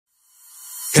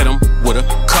Hit him with a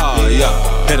car, yeah.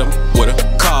 Hit him with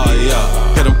a car,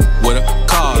 yeah. Hit him with a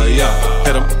car, yeah.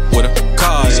 Hit him with a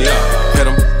car, yeah. Hit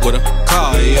him with a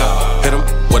car, yeah. Hit him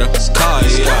with a car,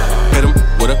 yeah. Hit him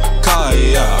with a car,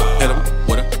 yeah. Hit him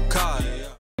with a car,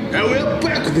 yeah. And we're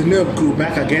back with the Nurb crew,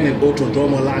 back again in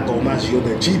Autodromo Lago Maggio,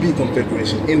 the GB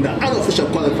configuration. In the unofficial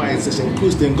qualifying session,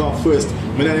 Houston got first,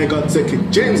 Menane got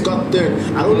second, James got third.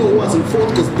 I don't know who was in fourth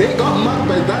because they got marked,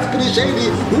 but that's pretty shady.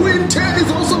 Who in 10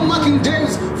 is also marking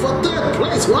James for third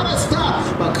place. What a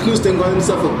start! But Houston got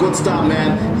himself a good start,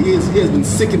 man. He has been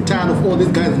sick and tired of all these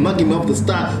guys mugging him off the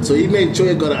start, so he made sure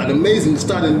he got an amazing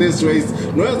start in this race.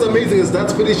 Not as amazing as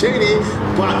that's pretty shady,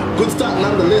 but good start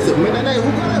nonetheless. Menane,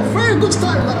 who got a very good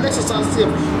start in that Lexus RCF.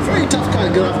 Very tough car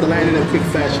to get off the line in a quick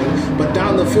fashion. But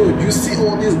down the field, you see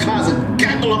all these cars, a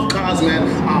gaggle of cars, man.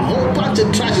 A whole bunch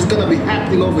of trash is gonna be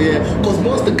happening over here, because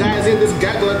most of the guys in this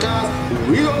gaggle of cars,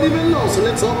 we don't even know. So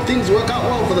let's hope things work out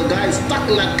well for the guys stuck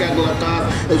in that gaggle of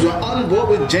cars. As we're on board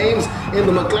with James in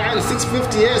the McLaren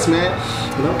 650S, man.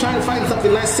 And I'm trying to find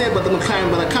something nice said about the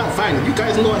McLaren, but I can't find it. You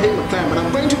guys know I hate McLaren, but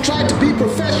I'm going to try to be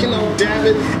professional, damn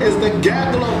it. As the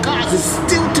gaggle of cars is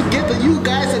still together, you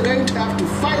guys are going to have to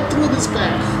fight through this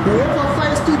pack. Whoever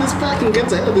fights through this pack and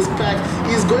gets ahead of this pack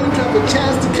is going to have a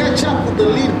chance to catch up with the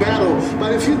lead battle.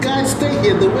 But if you guys stay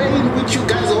here, the way in which you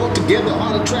guys are all together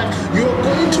on track, you're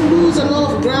going to lose a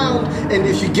lot of ground. And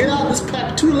if you get out of this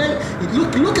pack too late,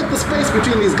 look at the space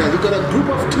between these guys. You've got a group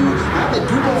of two, I have a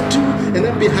group of two, and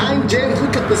then behind James,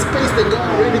 look at the space they got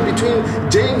already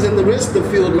between James and the rest of the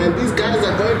field, man. These guys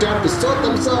are going to have to sort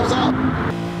themselves out.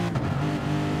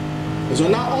 So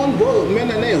now on board with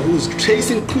Menane, who's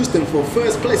chasing Houston for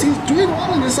first place. He's doing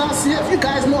well in this RCF. You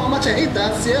guys know how much I hate the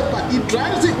RCF, but he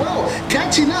drives it well.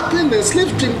 Catching up in the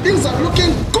slipstream, things are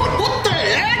looking good. What the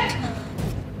heck?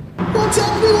 What's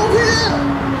happening over here?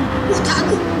 What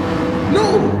happened?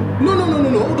 No,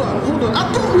 hold on.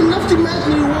 I thought we left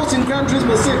imaginary walls in Gran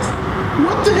Turismo 6.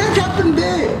 What the heck happened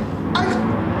there?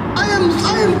 I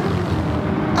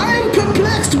am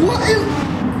perplexed. What in...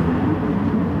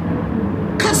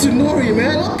 Katsunori,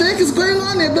 man, what the heck is going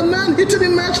on here? The man hit an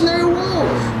imaginary wall.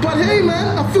 But hey,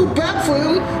 man, I feel bad for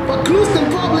him. But Houston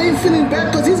probably ain't feeling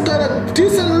bad because he's got a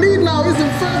decent lead now. He's in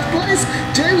first place.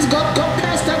 James got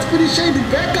past. That's pretty shady.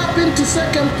 Back up into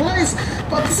second place.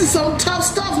 But this is some tough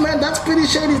stuff, man. That's pretty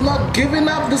shady. He's not giving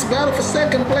up this battle for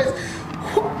second place.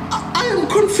 I am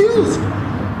confused.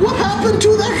 What happened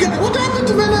to that guy? What happened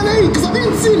to Menane? Because I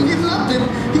didn't see him hit nothing.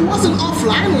 He wasn't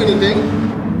offline or anything.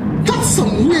 That's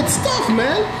some weird stuff,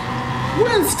 man.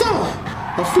 Weird stuff.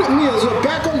 I flip me as we're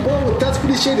back on board with That's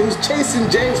Pretty Shady, who's chasing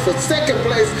James for second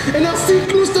place. And I see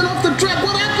Houston off the track.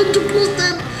 What happened to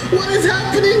Houston? What is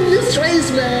happening in this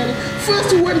race, man?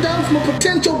 First we went down from a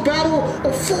potential battle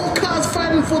of 4 cars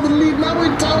fighting for the lead. Now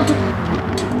we're down to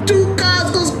 2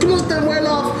 cars because Houston went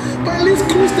off. But at least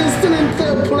Houston's still in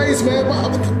third place, man.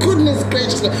 But goodness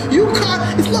gracious, you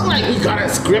can't, it's not like we got a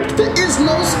script. There is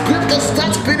no script.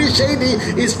 That's Pretty Shady.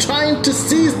 He's trying to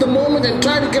seize the moment and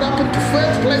try to get up into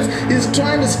first place. He's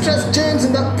trying to stress James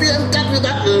in that BMW,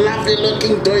 that lovely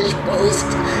looking Deutsch Post.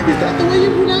 Is that the way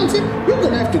you pronounce it? You're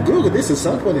gonna have to Google this at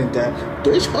some point in time.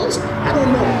 Deutsch Post? I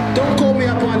don't know. Don't call me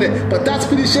up on it. But That's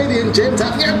Pretty Shady and James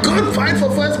having a good fight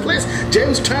for first place.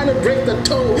 James trying to break the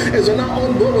toe as we're now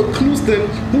on board with Houston,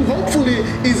 who hopefully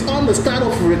is on the start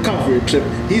of a recovery trip.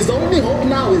 His only hope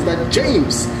now is that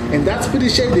James, and That's Pretty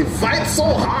Shady, fights so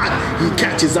hard he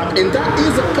catches up, and that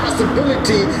is a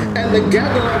possibility. And the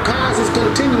gaggle of cars is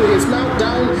continuing. It's now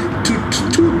down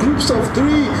to 2 groups of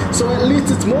 3, so at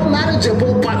least it's more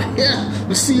manageable. But here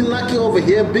we see Lucky over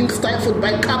here being stifled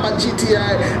by Kappa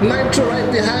GTI, Nitro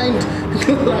right behind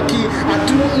Lucky. I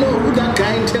do not know who that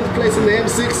guy in 10th place in the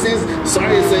M6 is.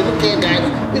 Sorry to say, look here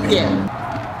guys, look here.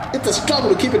 It's a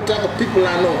struggle to keep a track of people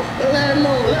I know. Let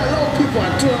know people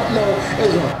I do not know.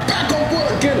 As well. Back on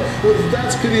board again with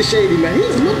That's Pretty Shady, man.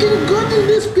 He's looking good in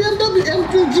this BMW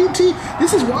M3 GT.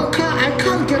 This is one car I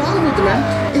can't get on with,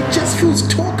 man. It just feels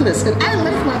torqueless. And I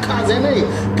like my cars NA,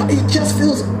 but it just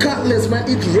feels gutless, man.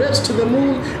 It revs to the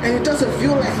moon and it doesn't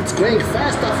feel like it's going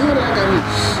fast. I feel like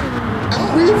I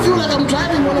don't really feel like I'm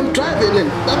driving when I'm driving, and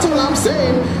that's all I'm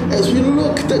saying. As we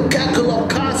look, the gaggle of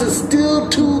cars is still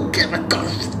together.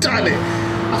 Gosh darn it.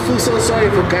 I feel so sorry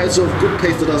for guys who have good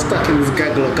pace that are stuck in this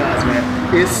gaggle of cars, man.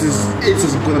 This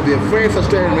is going to be a very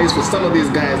frustrating race for some of these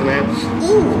guys, man.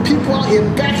 Ooh, people out here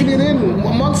backing it in.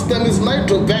 Amongst them is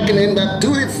Nitro backing in that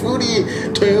Tutti Frutti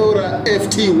Toyota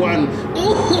FT1.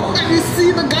 Ooh, and you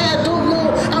see the guy I don't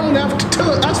know. I'm going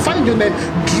to have to find your name.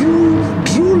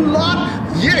 Drew Lott.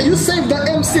 Yeah, you saved the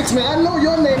M6, man. I know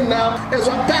your name now. As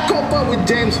I back up with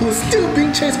James, who's still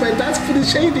being chased by That's Pretty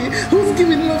Shady, who's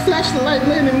giving him a flashlight,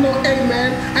 letting him know, hey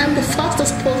man, I'm the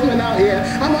fastest postman out here.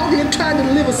 I'm out here trying to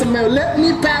deliver some mail. Let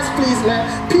me pass, please, man.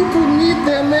 People need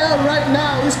their mail right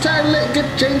now. He's trying to get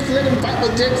James to let him fight,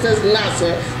 but James says, nah,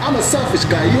 sir. I'm a selfish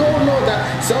guy. You all know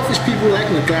that selfish people like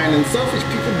McLaren and selfish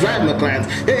people drive McLarens.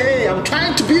 Hey, I'm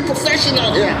trying to be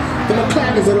professional here. The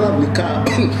McLaren is a lovely car.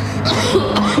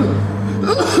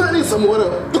 I need some water.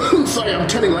 Sorry, I'm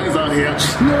turning lines out here.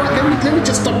 You know what? Let me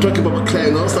just stop talking about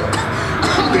McLaren. Also,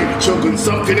 I'm going to choke on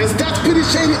something. That's Pretty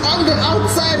Shady on the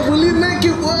outside. Will he make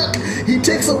it work? He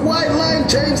takes a wide line.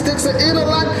 James takes an inner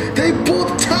line. They both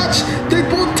touch. They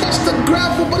both touch the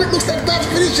gravel, but it looks like That's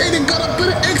Pretty Shady got a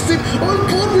better exit on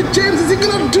board with James. Is he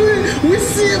gonna do it? We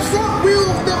see a front wheel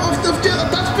of the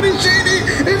That's Pretty Shady,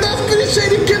 and That's Pretty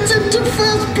Shady gets into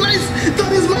first place.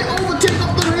 That is my overtake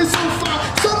of the race so far.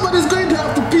 Somebody's going to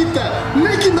have to beat that.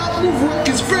 Making that move work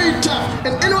is very tough,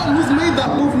 and anyone who's made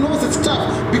that move knows it's tough,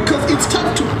 because it's tough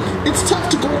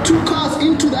to go two cars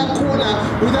into that corner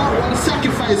without one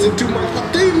sacrificing too much.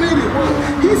 But they made it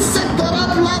work. He set that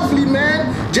up lovely,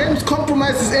 man. James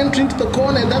compromised his entry into the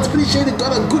corner, and That's Pretty Shady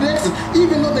got a good exit,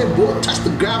 even though they both touched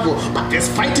the gravel. But this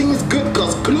fighting is good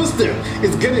because Knudsen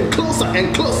is getting closer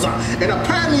and closer, and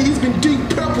apparently he's been doing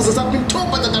purposes. I've been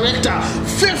told by the director.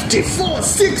 54,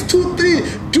 6, 2, 3.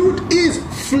 Dude is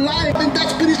flying, and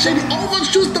That's Pretty Shady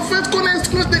overshoots the first corner. Is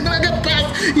Knudsen gonna get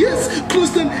past? Yes,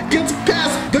 Knudsen gets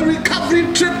past. The recovery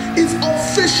trip is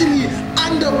officially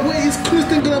underway. Is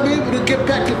Knudsen gonna be able to get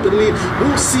back in the lead?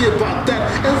 We'll see about that,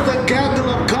 as the gaggle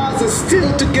of cars are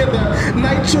still together.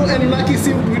 Nitro and Lucky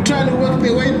seem to be trying to work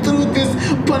their way through this,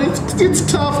 but it's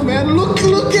tough, man. Look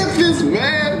at this,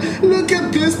 man. Look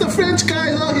at this. The French guy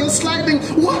is out here sliding.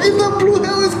 What in the blue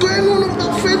hell is going on with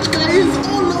the French guy? He's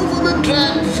all over the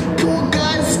track. Poor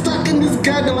guy's stuck in this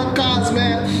gaggle of cars,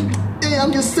 man. Hey,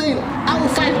 I'm just saying, I will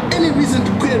find any reason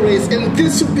to quit a race, and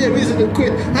this would be a reason to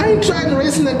quit. I ain't trying to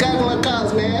race in a gaggle of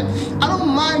cars, man. I don't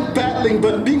mind battling,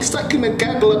 but being stuck in a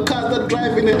gaggle of cars that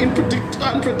drive in an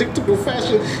unpredictable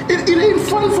fashion, it ain't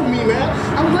fun for me, man.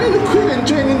 I'm going to quit and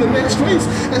join in the next race,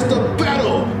 as the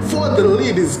battle for the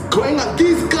lead is going on.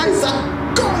 These guys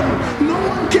are gone. No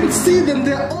one can see them.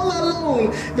 They're all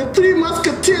alone. The three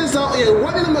musketeers out here,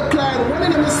 one in a McLaren, one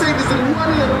in a Mercedes, and one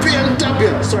in a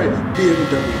BMW. Sorry,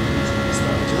 BMW.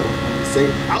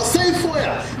 I'll say it for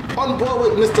you. On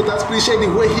board with Mr. That's Pretty Shady,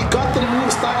 where he got the move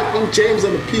started on James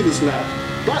on the previous lap.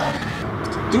 But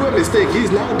through a mistake, he's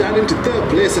now down into third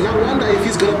place, and I wonder if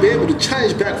he's going to be able to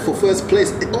charge back for first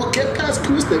place or get past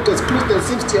Knudsen, because Knudsen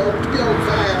seems to be on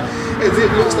fire, as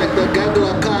it looks like the gaggle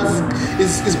of cars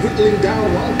is whittling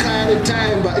down one car at a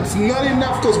time. But it's not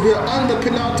enough, because we are on the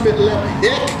penultimate lap.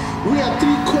 Heck, we are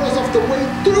 3/4 of the way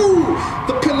through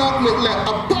the penultimate lap,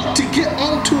 about to get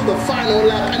onto the final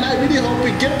lap, and I really hope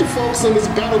we get to focus on this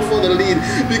battle for the lead,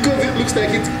 because it looks like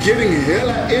it's getting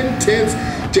hella intense.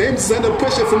 James is under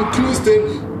pressure from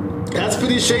Knudsen. That's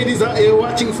Pretty Shady's out here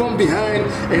watching from behind,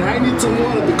 and I need some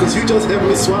water, because you just have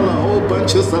me swallow a whole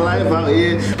bunch of saliva out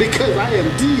here, because I am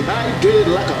dehydrated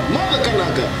like a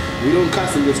motherfucker. We don't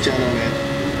cuss in this channel, man.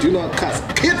 Do not cuss.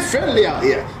 Kid friendly out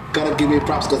here. Gotta give me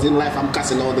props, because in life I'm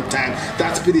cussing all the time.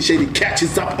 That's Pretty Shady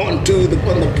catches up on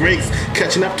the brakes,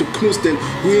 catching up to Knudsen,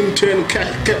 who in turn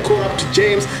get caught up to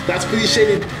James. That's Pretty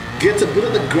Shady gets a bit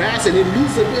of the grass and he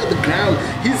loses a bit of the ground.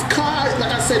 His car,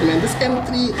 like I said, man, this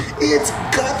M3, it's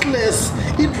gutless.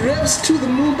 It revs to the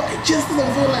moon, but it just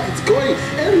doesn't feel like it's going.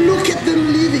 And look at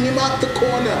them leaving him out the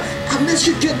corner. Unless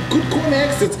you get good corner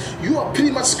exits, you are pretty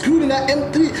much screwed in that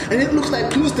M3. And it looks like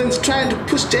Knudsen's trying to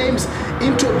push James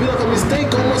into a bit of a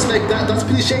mistake, almost like that. That's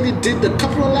Pretty Shady did a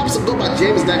couple of laps ago, but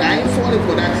James is like, I ain't falling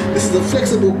for that. This is a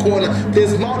flexible corner.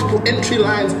 There's multiple entry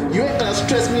lines. You ain't gonna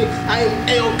stress me. I am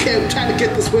A-OK. I'm trying to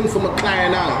get this win for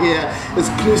McLaren out here. It's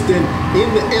Knudsen in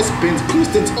the S-Bins.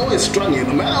 Knudsen's always strong here,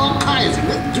 no matter how car is.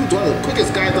 Dude, one of the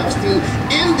quickest guys I've seen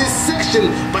in this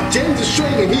section, but James is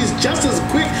showing him he's just as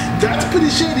quick. That's Pretty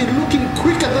Shady looking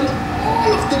quicker than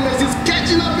all of them as he's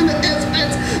catching up in the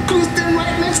S-Bins. Knudsen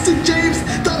right next to James.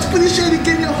 That's Pretty Shady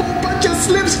getting a whole bunch of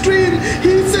slipstream.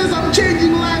 He says, I'm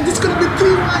changing lines. It's going to be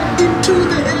 3 wide into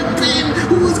the hairpin.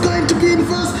 Who is going to be in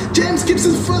first? James keeps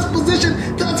his first position.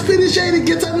 That's Pretty Shady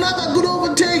gets another good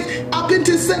overtake up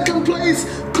into second place.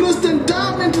 Knudsen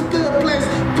down into third place.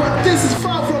 But this is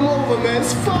far from over, man.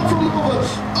 It's far from over.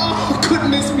 Oh,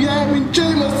 goodness me. I am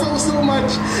enjoying myself so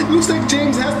much. Looks like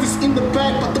James has this in the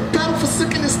bag, but the battle for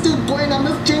second is still going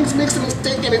unless James makes a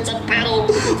mistake and it's a battle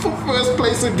for first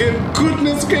place again.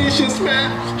 Goodness gracious,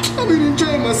 man. I've been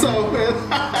enjoying myself, man.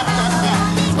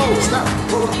 Oh, stop.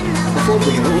 Hold on.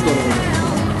 Hold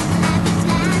on.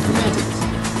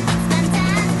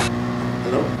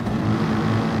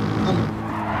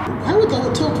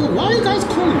 top. Why are you guys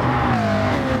calling?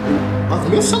 I've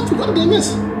missed something. What did I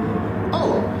miss?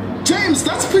 Oh, James,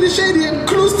 that's pretty shady, and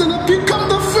Clouston have become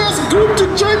the first group to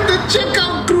join the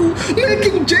checkout crew,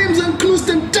 making James and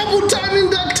Clouston double timing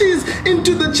their tees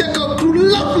into the checkout crew.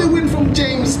 Lovely win from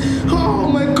James. Oh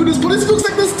my goodness, but it looks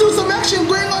like there's still some action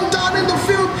going on down in the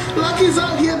field. Lucky's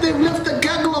out here, they've left the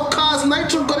gaggle of cars.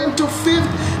 Nitro got into 5th.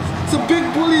 The big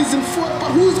bullies in 4th,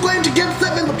 but who's going to get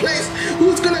 7th place?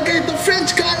 Who's gonna get the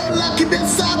French guy or Lucky? They're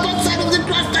side by side of the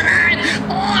cross the line.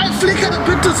 Oh, I flickered a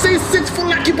bit to say 6th for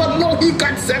Lucky, but no, he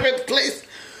got 7th place.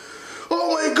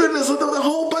 Oh my goodness, the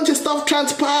whole bunch of stuff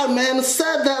transpired, man.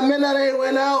 Sad that Menare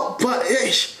went out, but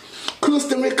ish.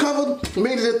 Clouston recovered,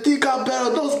 made it a 3-car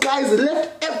battle. Those guys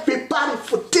left everybody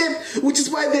for dead, which is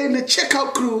why they're in the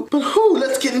checkout crew. But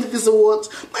let's get into these awards.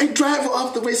 My driver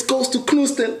of the race goes to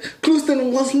Clouston.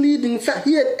 Clouston was leading. In fact,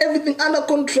 he had everything under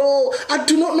control. I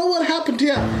do not know what happened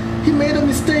here. He made a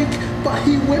mistake, but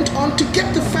he went on to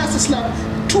get the fastest lap.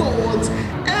 2 awards.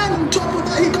 And on top of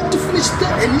that, he got to finish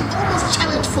 3rd, and he almost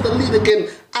challenged for the lead again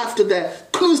after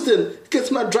that. Clouston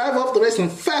gets my driver off the race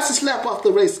and fastest lap off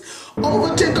the race.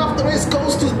 Overtake off the race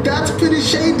goes to That's Pretty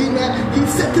Shady, man. He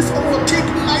set this overtake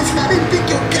nicely. I didn't think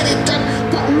you'd get it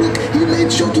done, but look, he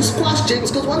made sure to squash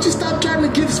James, because once you start trying to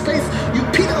give space, you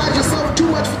penalize yourself too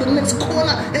much for the next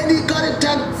corner, and he got it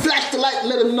done. Flash the light,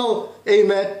 let him know, hey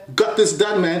man, got this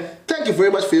done, man. Thank you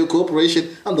very much for your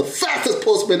cooperation. I'm the fastest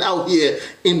postman out here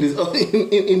in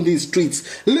these streets.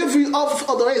 Livery of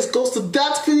the race goes to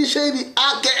That's Pretty Shady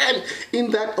again.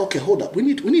 In that, okay, hold up. We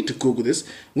need to Google this.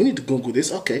 We need to Google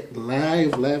this. Okay,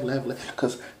 live.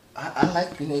 Because I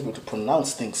like being able to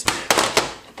pronounce things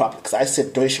properly. Because I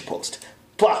said Deutsche Post,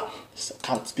 but so I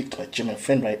can't speak to my German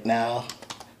friend right now.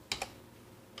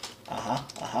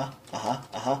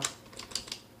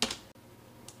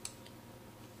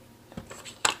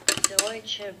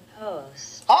 Deutsche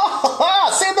Post.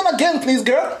 Say them again, please,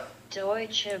 girl.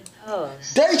 Deutsche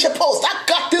Post. Deutsche Post. I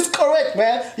got this correct,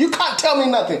 man. You can't tell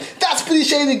me nothing. That's Pretty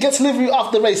Shady gets livery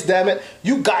off the race, damn it.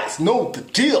 You guys know the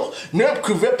deal. Nurb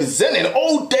crew representing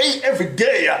all day, every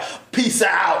day. Peace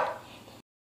out.